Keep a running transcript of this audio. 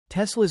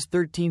Tesla's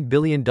 $13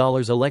 billion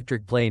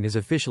electric plane is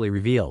officially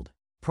revealed,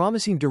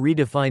 promising to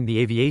redefine the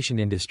aviation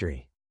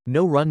industry.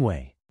 No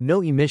runway,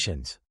 no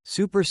emissions,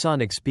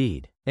 supersonic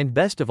speed, and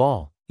best of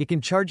all, it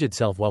can charge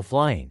itself while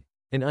flying.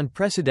 An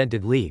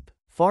unprecedented leap,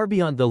 far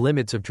beyond the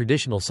limits of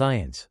traditional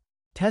science.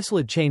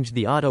 Tesla changed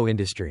the auto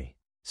industry.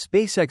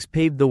 SpaceX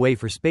paved the way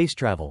for space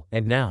travel,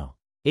 and now,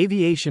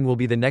 aviation will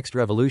be the next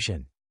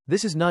revolution.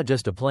 This is not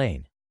just a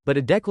plane, but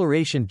a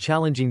declaration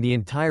challenging the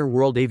entire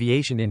world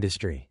aviation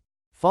industry.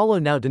 Follow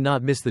now to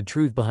not miss the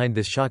truth behind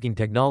this shocking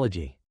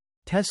technology.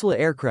 Tesla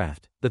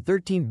aircraft, the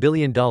 $13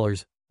 billion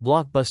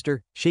blockbuster,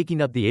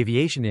 shaking up the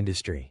aviation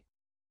industry.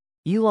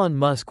 Elon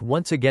Musk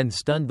once again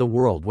stunned the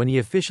world when he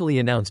officially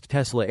announced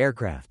Tesla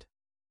aircraft.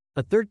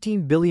 A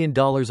 $13 billion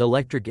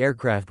electric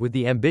aircraft with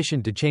the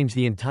ambition to change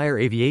the entire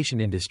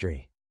aviation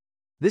industry.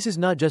 This is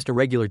not just a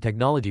regular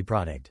technology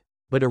product,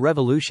 but a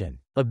revolution,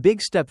 a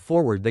big step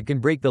forward that can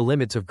break the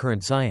limits of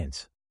current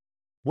science.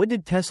 What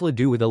did Tesla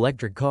do with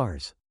electric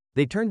cars?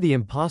 They turned the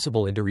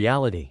impossible into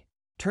reality,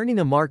 turning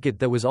a market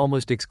that was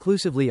almost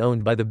exclusively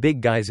owned by the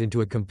big guys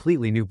into a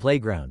completely new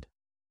playground.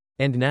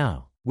 And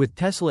now, with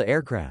Tesla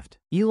aircraft,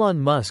 Elon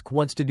Musk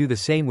wants to do the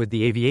same with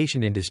the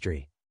aviation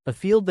industry, a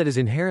field that is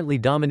inherently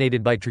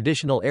dominated by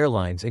traditional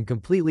airlines and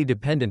completely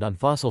dependent on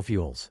fossil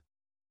fuels.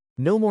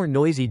 No more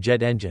noisy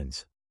jet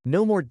engines.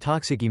 No more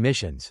toxic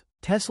emissions.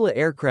 Tesla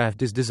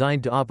aircraft is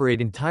designed to operate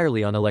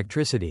entirely on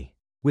electricity,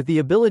 with the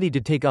ability to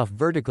take off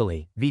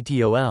vertically,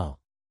 VTOL.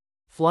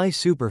 Fly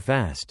super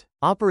fast,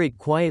 operate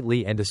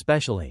quietly and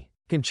especially,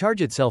 can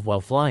charge itself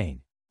while flying.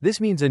 This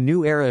means a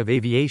new era of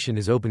aviation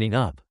is opening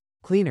up.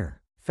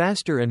 Cleaner,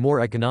 faster and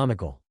more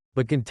economical.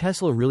 But can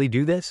Tesla really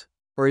do this?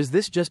 Or is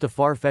this just a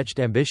far-fetched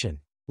ambition?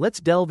 Let's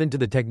delve into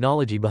the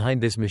technology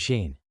behind this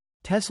machine.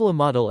 Tesla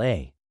Model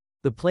A.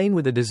 The plane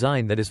with a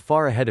design that is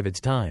far ahead of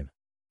its time.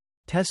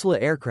 Tesla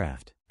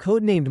aircraft,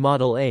 codenamed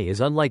Model A,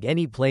 is unlike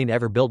any plane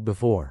ever built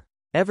before.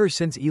 Ever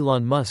since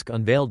Elon Musk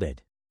unveiled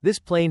it, this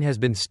plane has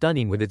been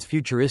stunning with its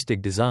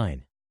futuristic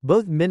design.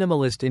 Both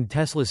minimalist in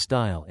Tesla's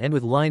style and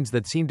with lines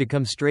that seem to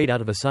come straight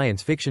out of a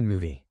science fiction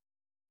movie.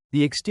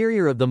 The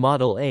exterior of the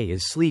Model A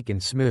is sleek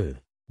and smooth,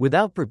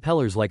 without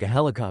propellers like a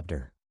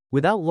helicopter,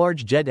 without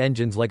large jet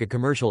engines like a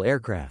commercial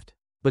aircraft,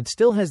 but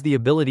still has the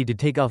ability to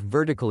take off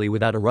vertically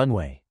without a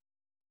runway.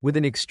 With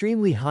an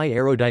extremely high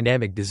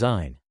aerodynamic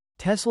design,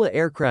 Tesla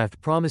aircraft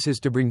promises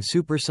to bring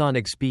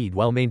supersonic speed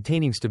while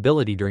maintaining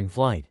stability during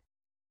flight.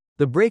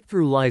 The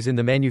breakthrough lies in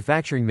the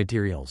manufacturing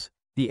materials.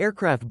 The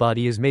aircraft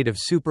body is made of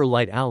super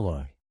light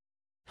alloy,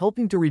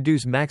 helping to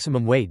reduce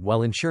maximum weight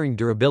while ensuring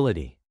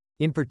durability.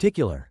 In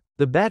particular,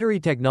 the battery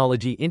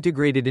technology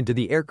integrated into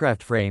the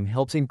aircraft frame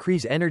helps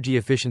increase energy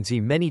efficiency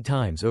many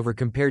times over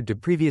compared to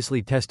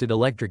previously tested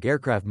electric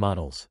aircraft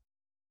models.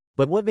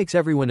 But what makes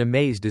everyone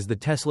amazed is the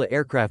Tesla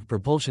aircraft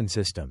propulsion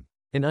system,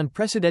 an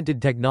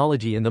unprecedented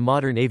technology in the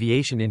modern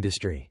aviation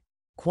industry.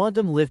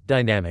 Quantum lift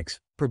dynamics,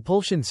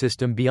 propulsion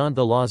system beyond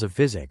the laws of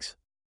physics.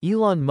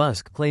 Elon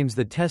Musk claims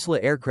that Tesla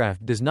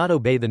aircraft does not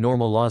obey the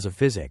normal laws of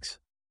physics.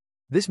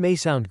 This may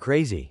sound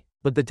crazy,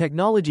 but the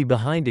technology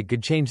behind it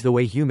could change the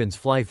way humans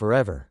fly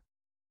forever.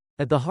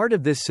 At the heart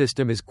of this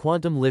system is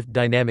quantum lift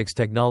dynamics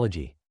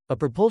technology, a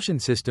propulsion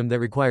system that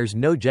requires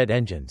no jet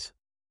engines,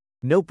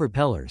 no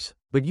propellers,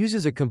 but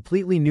uses a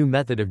completely new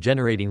method of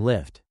generating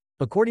lift.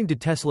 According to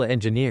Tesla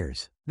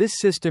engineers, this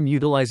system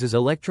utilizes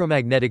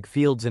electromagnetic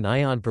fields and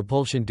ion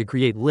propulsion to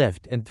create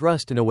lift and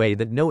thrust in a way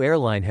that no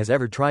airline has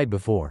ever tried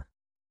before.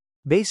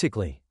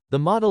 Basically, the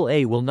Model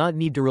A will not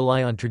need to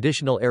rely on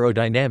traditional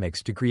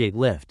aerodynamics to create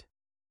lift,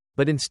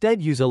 but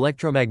instead use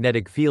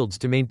electromagnetic fields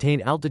to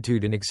maintain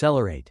altitude and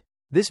accelerate.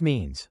 This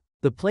means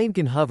the plane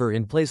can hover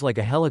in place like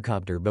a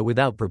helicopter but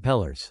without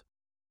propellers.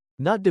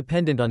 Not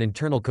dependent on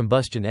internal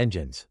combustion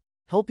engines,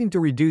 helping to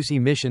reduce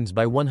emissions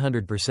by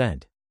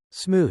 100%.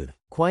 Smooth,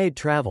 quiet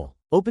travel,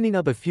 opening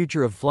up a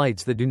future of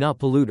flights that do not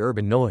pollute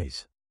urban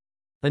noise.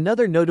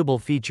 Another notable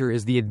feature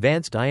is the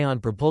advanced ion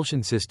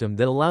propulsion system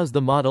that allows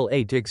the Model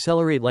A to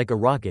accelerate like a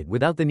rocket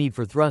without the need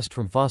for thrust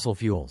from fossil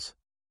fuels.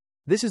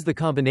 This is the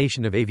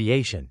combination of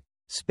aviation,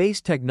 space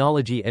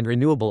technology and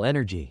renewable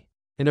energy,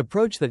 an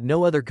approach that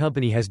no other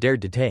company has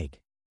dared to take.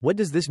 What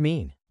does this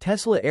mean?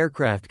 Tesla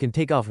aircraft can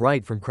take off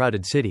right from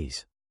crowded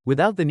cities,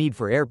 without the need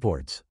for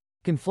airports,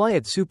 can fly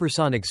at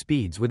supersonic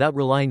speeds without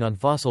relying on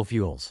fossil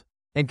fuels,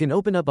 and can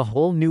open up a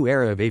whole new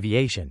era of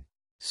aviation.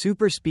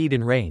 Super speed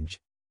and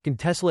range. Can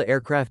Tesla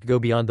aircraft go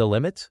beyond the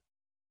limits?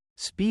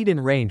 Speed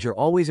and range are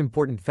always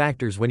important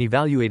factors when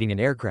evaluating an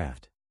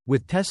aircraft.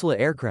 With Tesla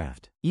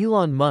aircraft,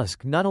 Elon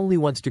Musk not only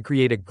wants to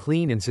create a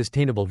clean and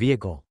sustainable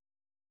vehicle,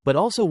 but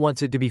also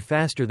wants it to be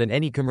faster than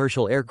any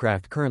commercial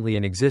aircraft currently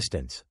in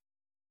existence.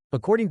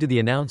 According to the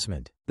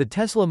announcement, the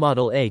Tesla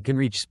Model A can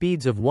reach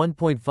speeds of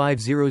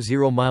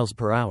 1.500 miles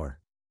per hour,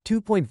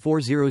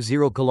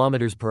 2.400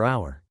 kilometers per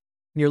hour,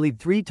 nearly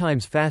 3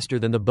 times faster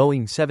than the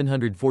Boeing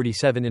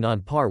 747 and on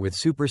par with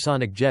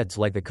supersonic jets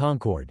like the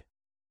Concorde.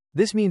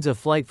 This means a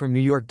flight from New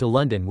York to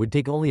London would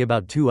take only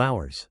about 2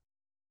 hours,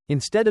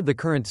 instead of the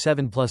current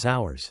 7+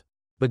 hours.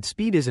 But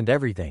speed isn't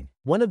everything.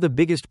 One of the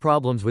biggest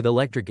problems with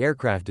electric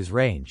aircraft is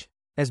range,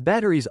 as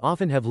batteries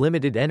often have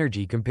limited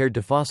energy compared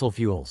to fossil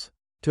fuels.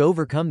 To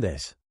overcome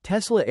this,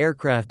 Tesla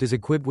aircraft is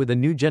equipped with a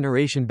new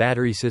generation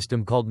battery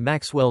system called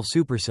Maxwell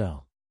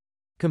Supercell,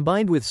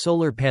 combined with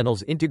solar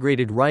panels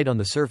integrated right on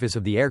the surface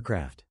of the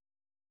aircraft.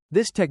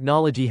 This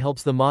technology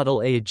helps the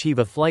Model A achieve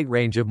a flight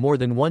range of more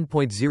than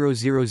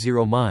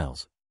 1.000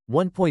 miles,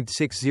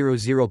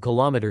 1.600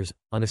 kilometers,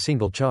 on a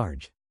single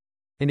charge.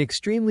 An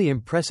extremely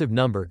impressive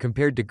number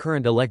compared to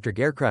current electric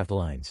aircraft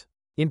lines.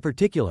 In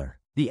particular,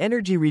 the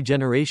energy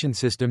regeneration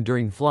system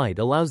during flight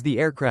allows the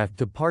aircraft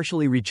to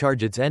partially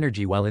recharge its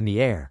energy while in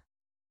the air,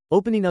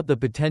 opening up the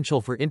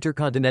potential for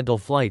intercontinental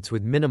flights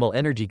with minimal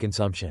energy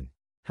consumption.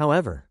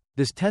 However,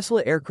 does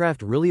Tesla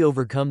aircraft really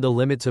overcome the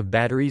limits of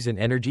batteries and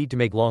energy to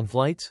make long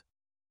flights?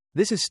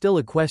 This is still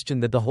a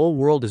question that the whole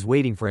world is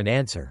waiting for an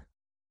answer.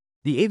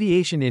 The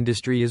aviation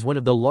industry is one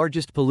of the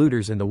largest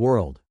polluters in the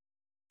world,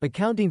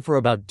 accounting for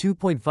about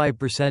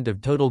 2.5%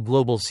 of total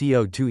global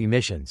CO2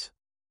 emissions.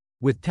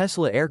 With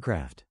Tesla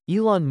aircraft,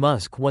 Elon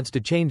Musk wants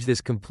to change this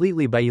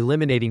completely by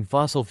eliminating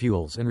fossil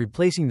fuels and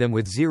replacing them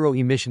with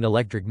zero-emission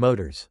electric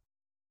motors.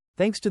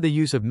 Thanks to the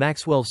use of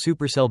Maxwell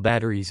supercell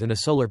batteries and a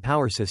solar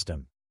power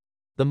system,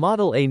 the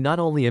Model A not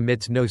only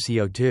emits no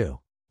CO2,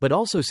 but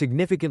also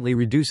significantly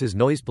reduces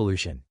noise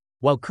pollution.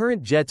 While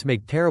current jets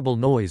make terrible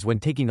noise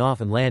when taking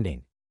off and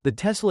landing, the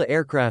Tesla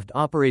aircraft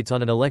operates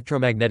on an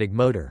electromagnetic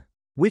motor,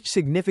 which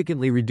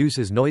significantly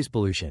reduces noise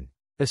pollution,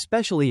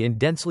 especially in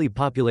densely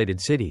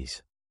populated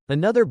cities.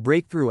 Another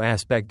breakthrough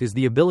aspect is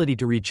the ability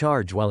to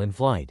recharge while in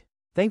flight.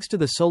 Thanks to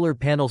the solar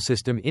panel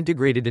system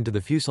integrated into the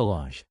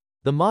fuselage,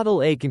 the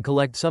Model A can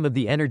collect some of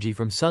the energy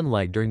from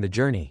sunlight during the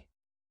journey.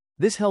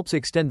 This helps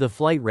extend the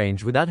flight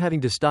range without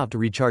having to stop to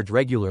recharge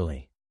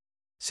regularly,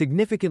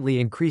 significantly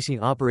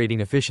increasing operating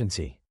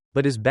efficiency.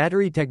 But is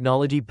battery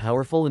technology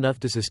powerful enough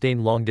to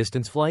sustain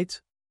long-distance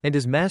flights? And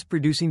is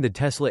mass-producing the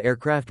Tesla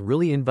aircraft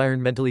really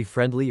environmentally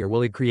friendly, or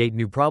will it create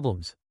new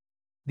problems?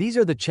 These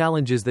are the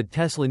challenges that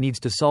Tesla needs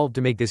to solve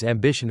to make this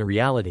ambition a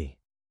reality.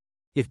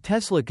 If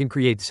Tesla can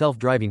create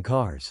self-driving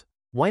cars,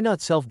 why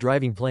not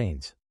self-driving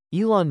planes?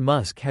 Elon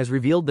Musk has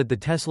revealed that the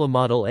Tesla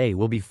Model A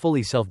will be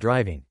fully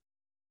self-driving,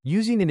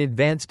 using an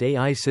advanced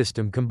AI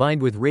system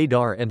combined with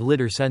radar and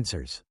lidar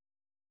sensors.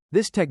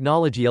 This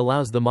technology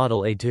allows the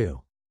Model A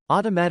to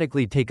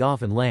automatically take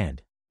off and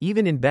land,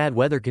 even in bad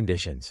weather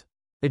conditions,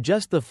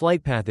 adjust the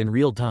flight path in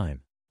real time,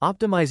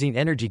 optimizing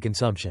energy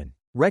consumption,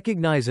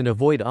 recognize and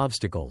avoid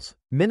obstacles,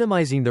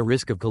 minimizing the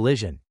risk of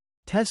collision.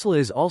 Tesla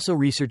is also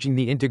researching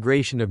the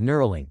integration of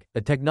Neuralink,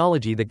 a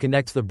technology that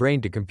connects the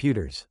brain to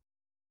computers,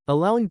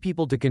 allowing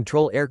people to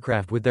control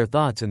aircraft with their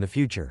thoughts in the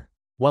future.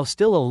 While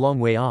still a long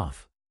way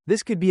off,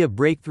 this could be a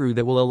breakthrough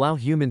that will allow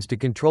humans to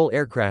control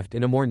aircraft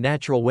in a more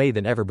natural way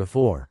than ever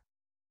before.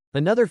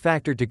 Another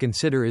factor to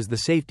consider is the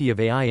safety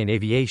of AI in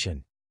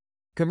aviation.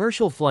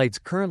 Commercial flights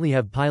currently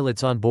have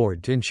pilots on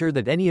board to ensure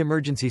that any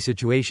emergency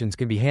situations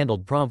can be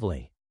handled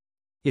promptly.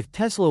 If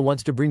Tesla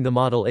wants to bring the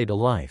Model A to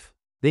life,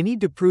 they need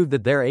to prove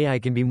that their AI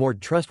can be more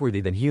trustworthy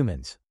than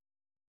humans.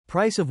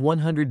 Price of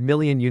 $100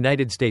 million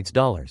United States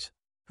dollars.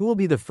 Who will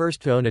be the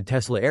first to own a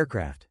Tesla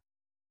aircraft?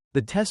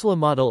 The Tesla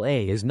Model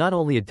A is not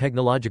only a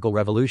technological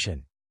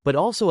revolution, but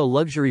also a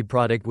luxury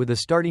product with a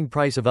starting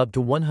price of up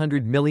to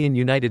 $100 million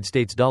United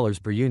States dollars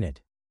per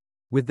unit.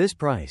 With this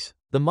price,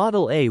 the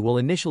Model A will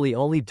initially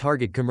only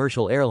target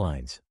commercial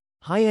airlines,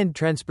 high-end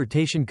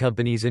transportation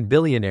companies and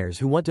billionaires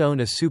who want to own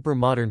a super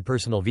modern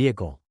personal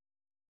vehicle.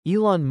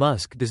 Elon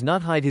Musk does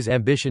not hide his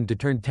ambition to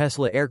turn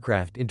Tesla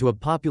aircraft into a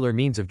popular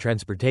means of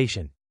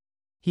transportation.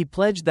 He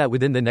pledged that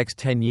within the next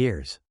 10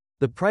 years,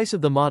 the price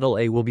of the Model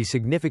A will be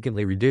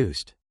significantly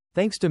reduced,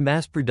 thanks to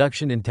mass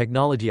production and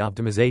technology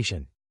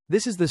optimization.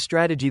 This is the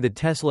strategy that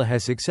Tesla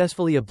has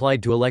successfully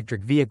applied to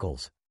electric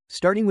vehicles,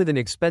 starting with an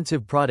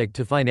expensive product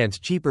to finance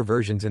cheaper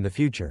versions in the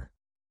future.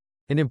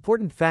 An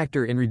important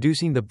factor in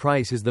reducing the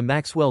price is the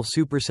Maxwell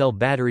supercell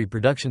battery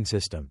production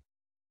system.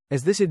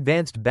 As this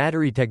advanced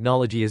battery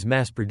technology is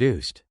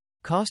mass-produced,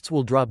 costs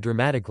will drop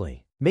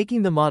dramatically,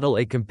 making the Model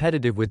A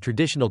competitive with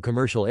traditional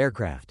commercial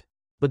aircraft.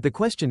 But the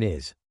question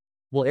is,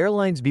 will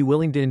airlines be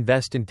willing to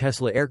invest in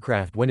Tesla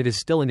aircraft when it is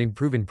still an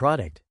unproven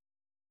product?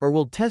 Or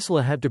will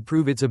Tesla have to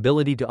prove its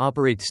ability to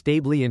operate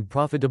stably and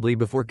profitably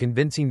before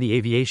convincing the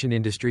aviation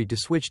industry to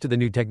switch to the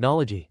new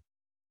technology?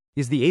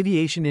 Is the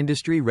aviation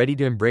industry ready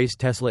to embrace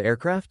Tesla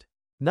aircraft?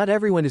 Not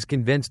everyone is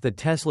convinced that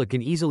Tesla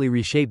can easily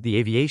reshape the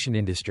aviation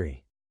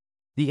industry.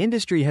 The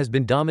industry has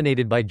been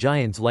dominated by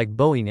giants like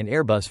Boeing and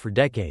Airbus for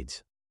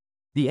decades.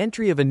 The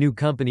entry of a new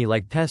company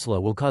like Tesla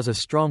will cause a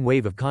strong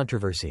wave of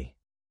controversy.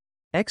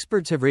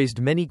 Experts have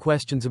raised many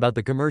questions about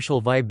the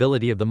commercial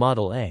viability of the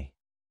Model A.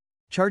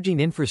 Charging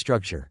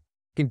infrastructure.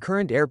 Can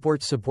current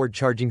airports support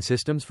charging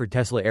systems for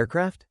Tesla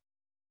aircraft?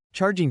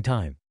 Charging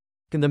time.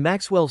 Can the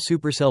Maxwell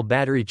supercell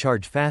battery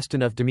charge fast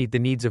enough to meet the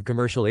needs of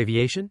commercial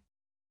aviation?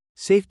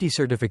 Safety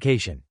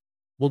certification.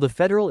 Will the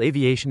Federal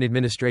Aviation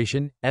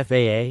Administration,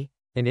 FAA,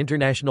 and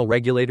international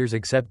regulators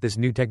accept this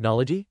new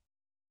technology?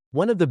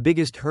 One of the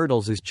biggest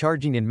hurdles is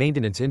charging and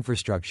maintenance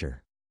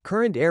infrastructure.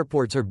 Current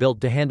airports are built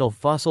to handle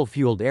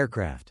fossil-fueled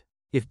aircraft.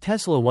 If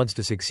Tesla wants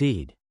to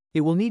succeed,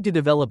 it will need to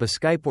develop a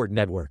Skyport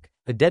network,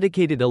 a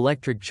dedicated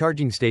electric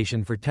charging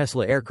station for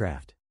Tesla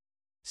aircraft,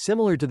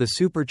 similar to the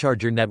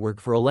supercharger network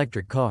for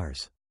electric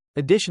cars.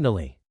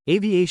 Additionally,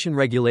 aviation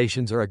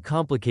regulations are a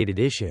complicated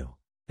issue.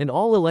 An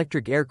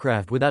all-electric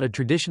aircraft without a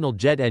traditional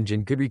jet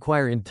engine could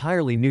require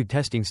entirely new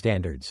testing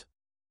standards.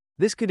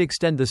 This could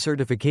extend the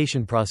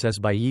certification process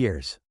by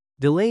years,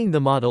 delaying the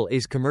Model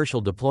A's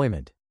commercial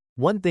deployment.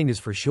 One thing is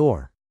for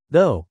sure,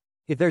 though,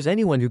 if there's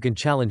anyone who can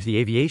challenge the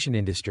aviation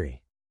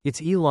industry,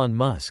 it's Elon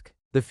Musk.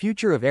 The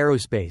future of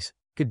aerospace.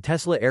 Could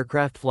Tesla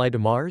aircraft fly to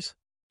Mars?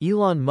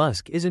 Elon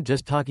Musk isn't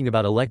just talking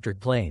about electric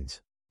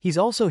planes. He's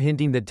also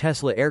hinting that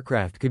Tesla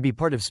aircraft could be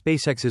part of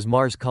SpaceX's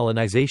Mars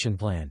colonization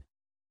plan.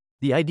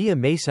 The idea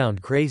may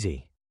sound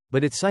crazy,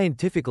 but it's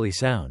scientifically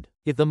sound.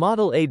 If the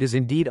Model A does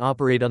indeed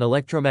operate on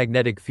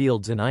electromagnetic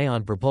fields and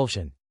ion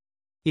propulsion,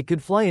 it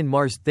could fly in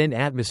Mars' thin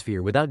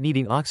atmosphere without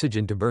needing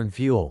oxygen to burn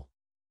fuel.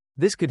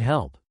 This could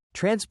help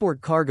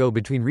transport cargo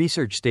between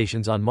research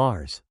stations on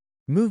Mars,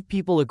 move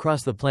people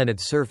across the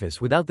planet's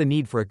surface without the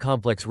need for a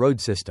complex road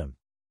system,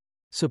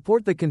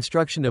 support the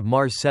construction of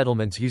Mars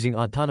settlements using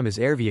autonomous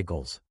air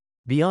vehicles.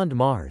 Beyond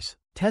Mars,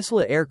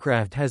 Tesla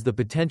aircraft has the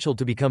potential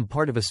to become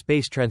part of a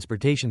space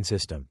transportation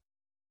system,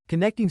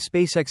 connecting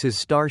SpaceX's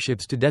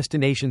starships to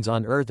destinations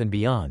on Earth and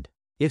beyond.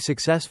 If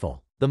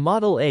successful, the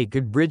Model A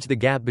could bridge the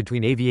gap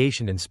between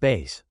aviation and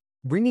space,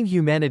 bringing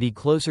humanity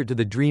closer to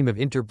the dream of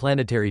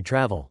interplanetary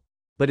travel.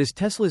 But is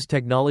Tesla's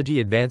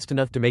technology advanced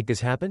enough to make this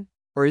happen?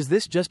 Or is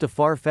this just a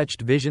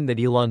far-fetched vision that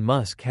Elon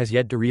Musk has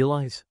yet to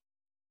realize?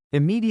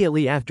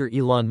 Immediately after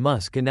Elon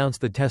Musk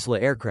announced the Tesla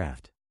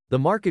aircraft, the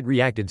market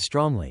reacted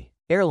strongly.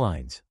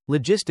 Airlines,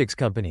 logistics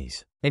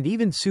companies, and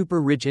even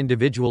super-rich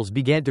individuals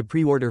began to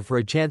pre-order for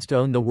a chance to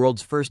own the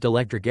world's first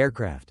electric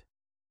aircraft.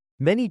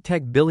 Many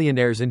tech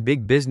billionaires and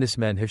big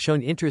businessmen have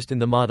shown interest in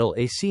the Model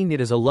A, seeing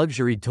it as a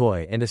luxury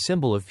toy and a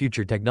symbol of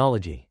future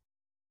technology.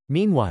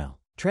 Meanwhile,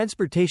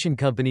 transportation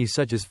companies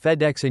such as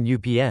FedEx and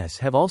UPS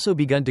have also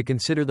begun to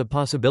consider the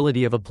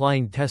possibility of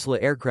applying Tesla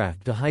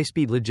aircraft to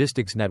high-speed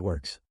logistics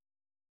networks.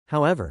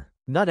 However,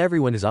 not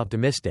everyone is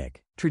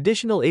optimistic.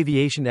 Traditional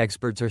aviation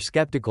experts are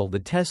skeptical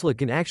that Tesla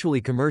can actually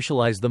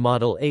commercialize the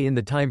Model A in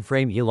the time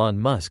frame Elon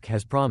Musk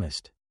has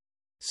promised.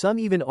 Some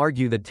even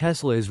argue that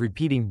Tesla is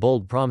repeating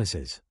bold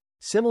promises,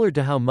 similar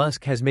to how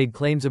Musk has made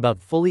claims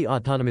about fully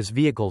autonomous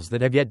vehicles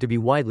that have yet to be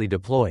widely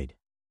deployed.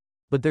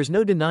 But there's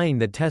no denying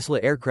that Tesla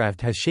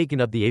aircraft has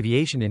shaken up the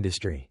aviation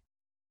industry.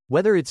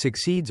 Whether it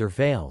succeeds or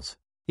fails,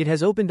 it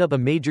has opened up a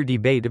major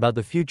debate about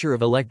the future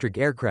of electric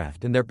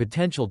aircraft and their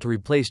potential to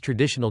replace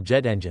traditional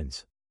jet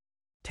engines.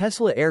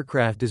 Tesla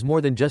aircraft is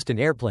more than just an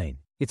airplane,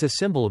 it's a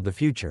symbol of the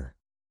future.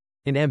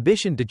 An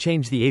ambition to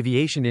change the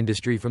aviation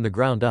industry from the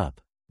ground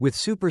up. With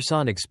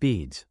supersonic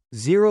speeds,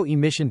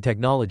 zero-emission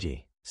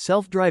technology,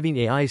 self-driving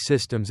AI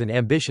systems and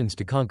ambitions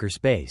to conquer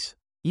space,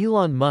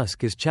 Elon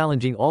Musk is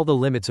challenging all the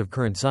limits of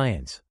current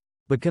science.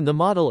 But can the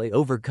Model A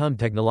overcome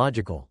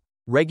technological,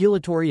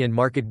 regulatory and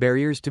market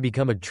barriers to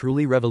become a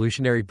truly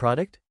revolutionary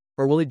product?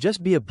 Or will it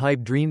just be a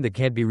pipe dream that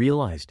can't be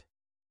realized?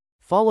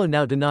 Follow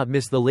now to not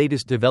miss the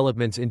latest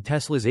developments in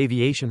Tesla's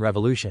aviation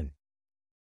revolution.